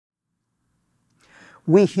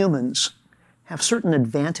We humans have certain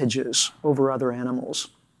advantages over other animals.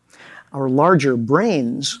 Our larger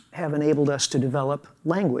brains have enabled us to develop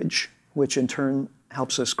language, which in turn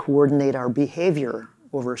helps us coordinate our behavior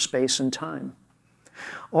over space and time.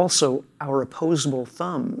 Also, our opposable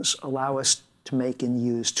thumbs allow us to make and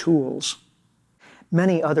use tools.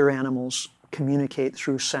 Many other animals communicate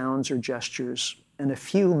through sounds or gestures, and a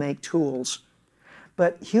few make tools.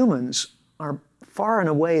 But humans are far and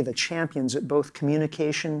away the champions at both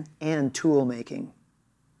communication and tool making.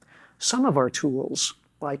 Some of our tools,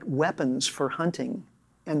 like weapons for hunting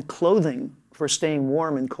and clothing for staying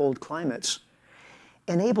warm in cold climates,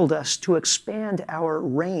 enabled us to expand our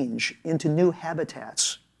range into new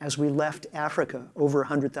habitats as we left Africa over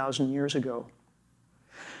 100,000 years ago.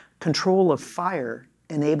 Control of fire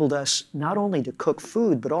enabled us not only to cook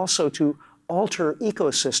food, but also to alter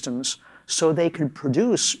ecosystems so they could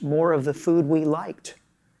produce more of the food we liked.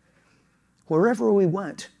 Wherever we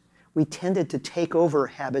went, we tended to take over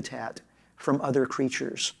habitat from other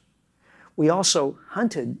creatures. We also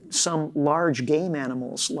hunted some large game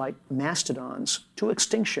animals like mastodons to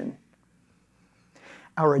extinction.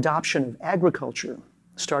 Our adoption of agriculture,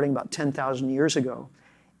 starting about 10,000 years ago,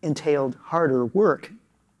 entailed harder work,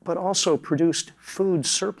 but also produced food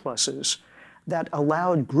surpluses that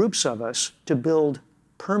allowed groups of us to build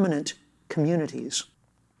permanent communities.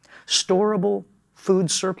 Storable food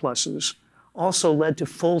surpluses also led to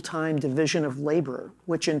full-time division of labor,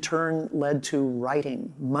 which in turn led to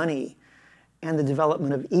writing, money, and the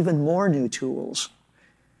development of even more new tools.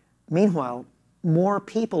 Meanwhile, more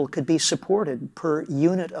people could be supported per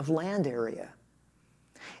unit of land area.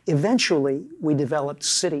 Eventually, we developed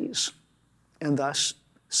cities, and thus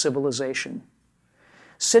civilization.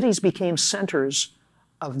 Cities became centers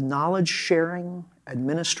of knowledge sharing,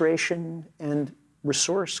 administration, and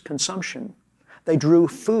resource consumption. They drew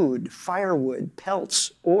food, firewood,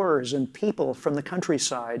 pelts, ores, and people from the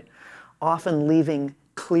countryside, often leaving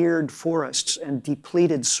cleared forests and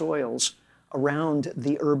depleted soils around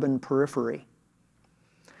the urban periphery.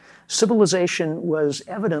 Civilization was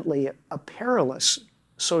evidently a perilous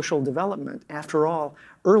social development. After all,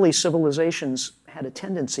 early civilizations had a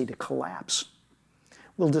tendency to collapse.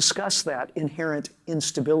 We'll discuss that inherent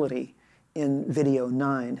instability in video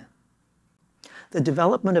 9. The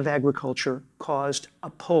development of agriculture caused a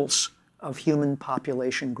pulse of human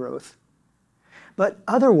population growth. But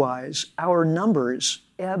otherwise, our numbers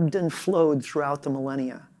ebbed and flowed throughout the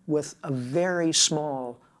millennia with a very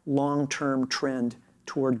small long-term trend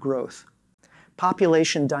toward growth.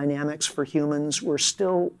 Population dynamics for humans were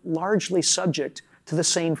still largely subject to the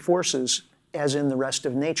same forces as in the rest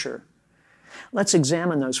of nature. Let's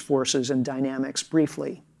examine those forces and dynamics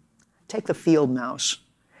briefly. Take the field mouse.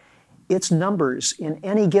 Its numbers in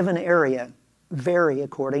any given area vary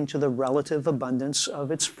according to the relative abundance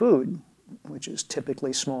of its food, which is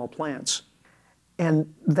typically small plants.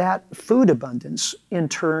 And that food abundance, in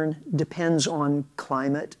turn, depends on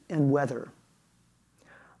climate and weather.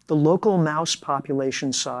 The local mouse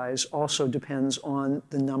population size also depends on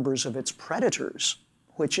the numbers of its predators,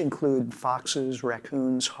 which include foxes,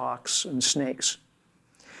 raccoons, hawks, and snakes.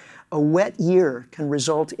 A wet year can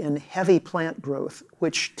result in heavy plant growth,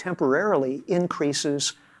 which temporarily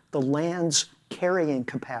increases the land's carrying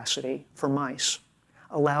capacity for mice,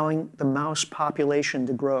 allowing the mouse population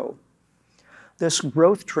to grow. This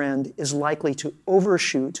growth trend is likely to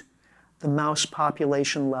overshoot the mouse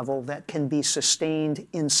population level that can be sustained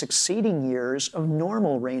in succeeding years of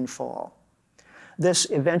normal rainfall. This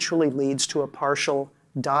eventually leads to a partial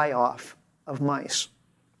die-off of mice.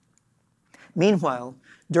 Meanwhile,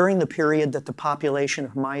 during the period that the population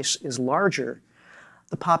of mice is larger,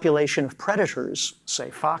 the population of predators, say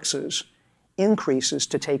foxes, increases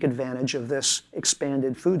to take advantage of this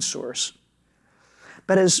expanded food source.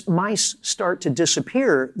 But as mice start to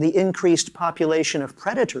disappear, the increased population of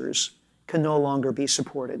predators can no longer be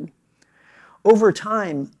supported. Over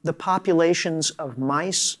time, the populations of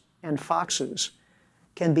mice and foxes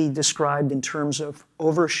can be described in terms of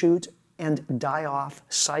overshoot and die-off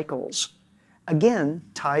cycles, again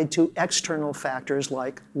tied to external factors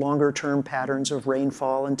like longer-term patterns of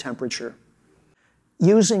rainfall and temperature.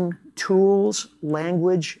 Using tools,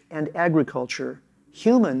 language, and agriculture,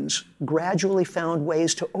 humans gradually found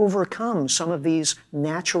ways to overcome some of these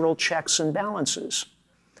natural checks and balances.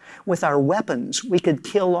 With our weapons, we could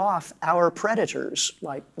kill off our predators,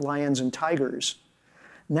 like lions and tigers.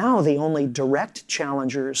 Now the only direct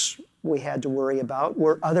challengers we had to worry about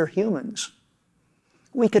were other humans.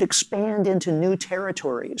 We could expand into new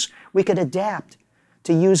territories. We could adapt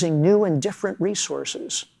to using new and different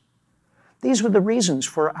resources. These were the reasons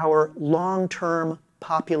for our long-term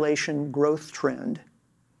population growth trend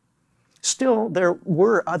Still, there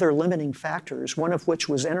were other limiting factors, one of which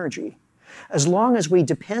was energy. As long as we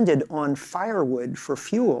depended on firewood for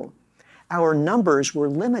fuel, our numbers were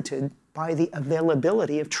limited by the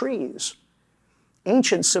availability of trees.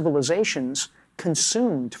 Ancient civilizations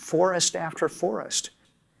consumed forest after forest.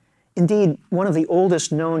 Indeed, one of the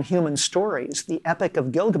oldest known human stories, the Epic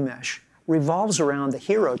of Gilgamesh, revolves around the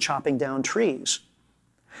hero chopping down trees.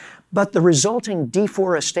 But the resulting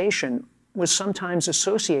deforestation was sometimes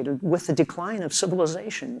associated with the decline of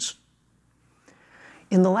civilizations.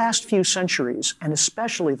 In the last few centuries, and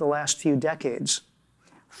especially the last few decades,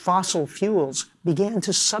 fossil fuels began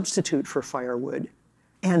to substitute for firewood,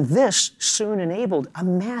 and this soon enabled a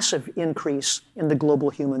massive increase in the global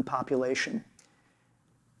human population.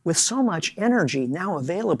 With so much energy now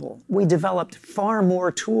available, we developed far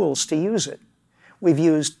more tools to use it. We've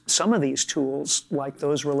used some of these tools, like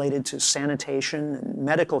those related to sanitation and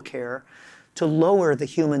medical care, to lower the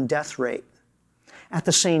human death rate. At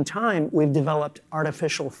the same time, we've developed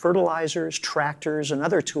artificial fertilizers, tractors, and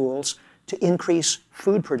other tools to increase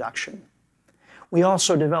food production. We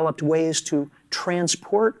also developed ways to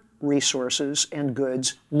transport resources and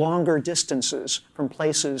goods longer distances from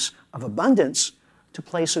places of abundance to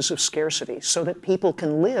places of scarcity so that people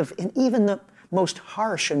can live in even the most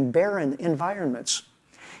harsh and barren environments.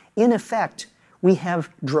 In effect, we have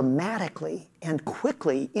dramatically and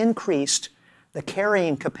quickly increased the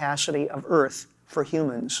carrying capacity of Earth for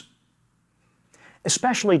humans.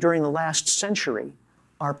 Especially during the last century,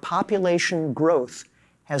 our population growth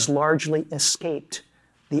has largely escaped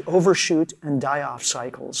the overshoot and die-off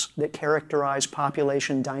cycles that characterize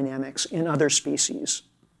population dynamics in other species.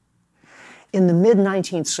 In the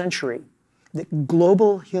mid-19th century, the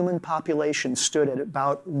global human population stood at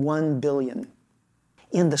about 1 billion.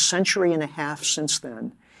 In the century and a half since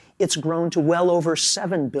then, it's grown to well over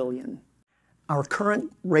 7 billion. Our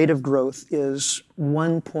current rate of growth is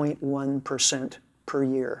 1.1% per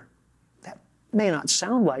year. That may not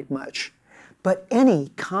sound like much, but any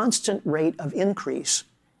constant rate of increase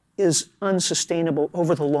is unsustainable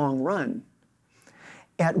over the long run.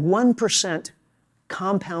 At 1%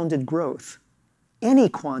 compounded growth, any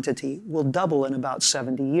quantity will double in about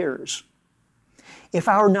 70 years. If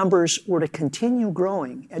our numbers were to continue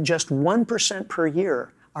growing at just 1% per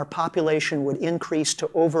year, our population would increase to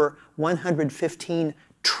over 115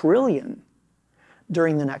 trillion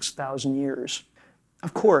during the next 1,000 years.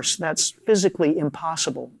 Of course, that's physically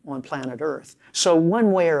impossible on planet Earth. So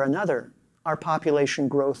one way or another, our population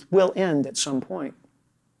growth will end at some point.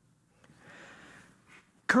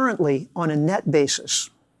 Currently, on a net basis,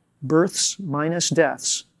 births minus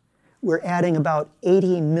deaths, we're adding about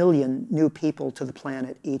 80 million new people to the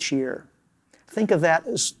planet each year. Think of that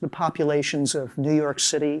as the populations of New York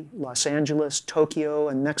City, Los Angeles, Tokyo,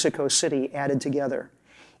 and Mexico City added together.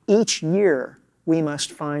 Each year, we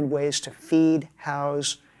must find ways to feed,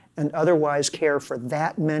 house, and otherwise care for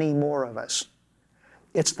that many more of us.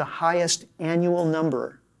 It's the highest annual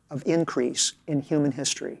number of increase in human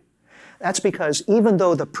history. That's because even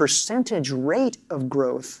though the percentage rate of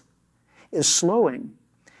growth is slowing,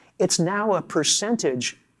 it's now a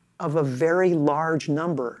percentage of a very large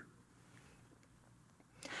number.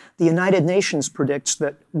 The United Nations predicts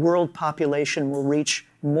that world population will reach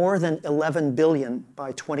more than 11 billion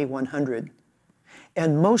by 2100,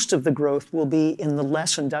 and most of the growth will be in the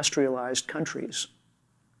less industrialized countries.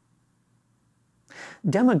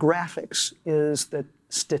 Demographics is the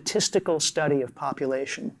statistical study of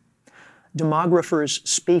population. Demographers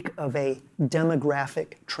speak of a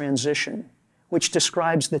demographic transition, which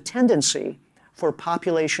describes the tendency for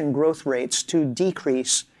population growth rates to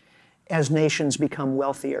decrease as nations become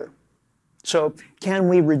wealthier. So, can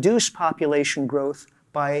we reduce population growth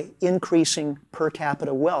by increasing per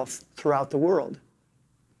capita wealth throughout the world?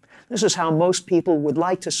 This is how most people would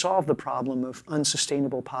like to solve the problem of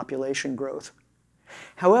unsustainable population growth.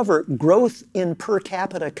 However, growth in per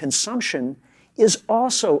capita consumption is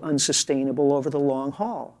also unsustainable over the long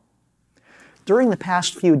haul. During the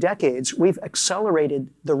past few decades, we've accelerated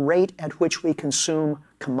the rate at which we consume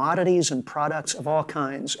commodities and products of all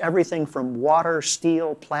kinds, everything from water,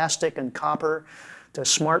 steel, plastic, and copper to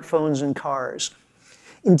smartphones and cars.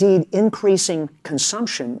 Indeed, increasing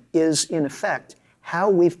consumption is, in effect, how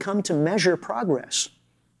we've come to measure progress.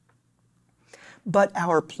 But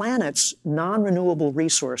our planet's non-renewable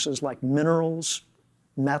resources like minerals,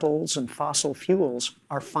 metals, and fossil fuels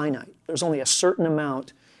are finite. There's only a certain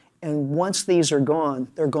amount, and once these are gone,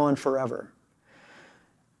 they're gone forever.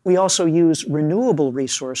 We also use renewable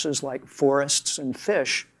resources like forests and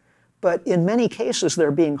fish, but in many cases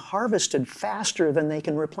they're being harvested faster than they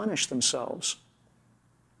can replenish themselves.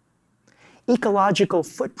 Ecological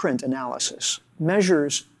footprint analysis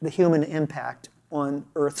measures the human impact on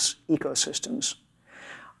Earth's ecosystems.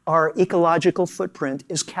 Our ecological footprint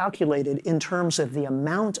is calculated in terms of the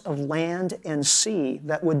amount of land and sea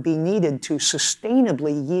that would be needed to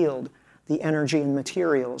sustainably yield the energy and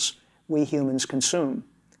materials we humans consume.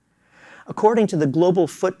 According to the Global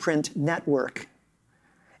Footprint Network,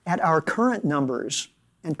 at our current numbers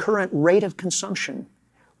and current rate of consumption,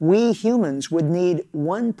 we humans would need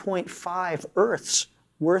 1.5 Earths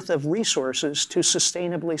worth of resources to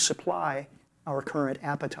sustainably supply our current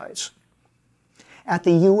appetites. At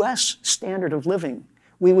the US standard of living,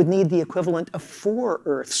 we would need the equivalent of 4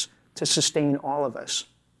 Earths to sustain all of us.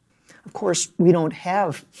 Of course, we don't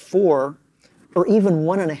have 4 or even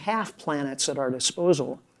 1.5 planets at our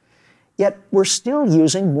disposal, yet we're still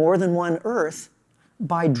using more than 1 Earth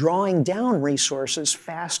by drawing down resources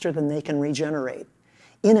faster than they can regenerate,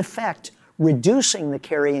 in effect, reducing the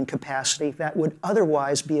carrying capacity that would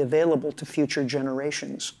otherwise be available to future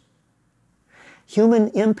generations. Human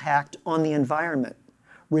impact on the environment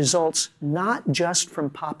results not just from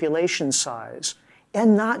population size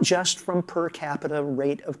and not just from per capita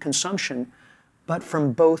rate of consumption, but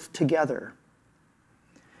from both together.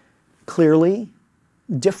 Clearly,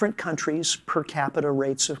 different countries' per capita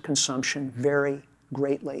rates of consumption vary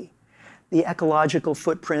greatly. The ecological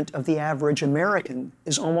footprint of the average American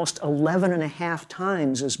is almost 11.5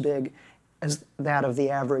 times as big as that of the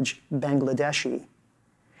average Bangladeshi.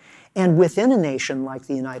 And within a nation like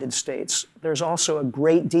the United States, there's also a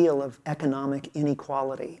great deal of economic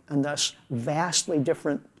inequality and thus vastly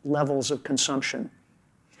different levels of consumption.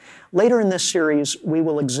 Later in this series, we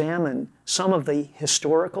will examine some of the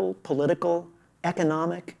historical, political,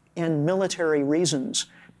 economic, and military reasons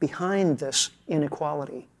behind this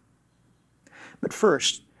inequality. But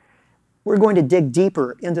first, we're going to dig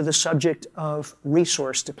deeper into the subject of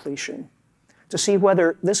resource depletion to see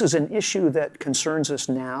whether this is an issue that concerns us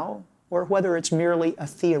now or whether it's merely a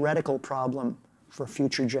theoretical problem for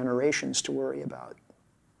future generations to worry about.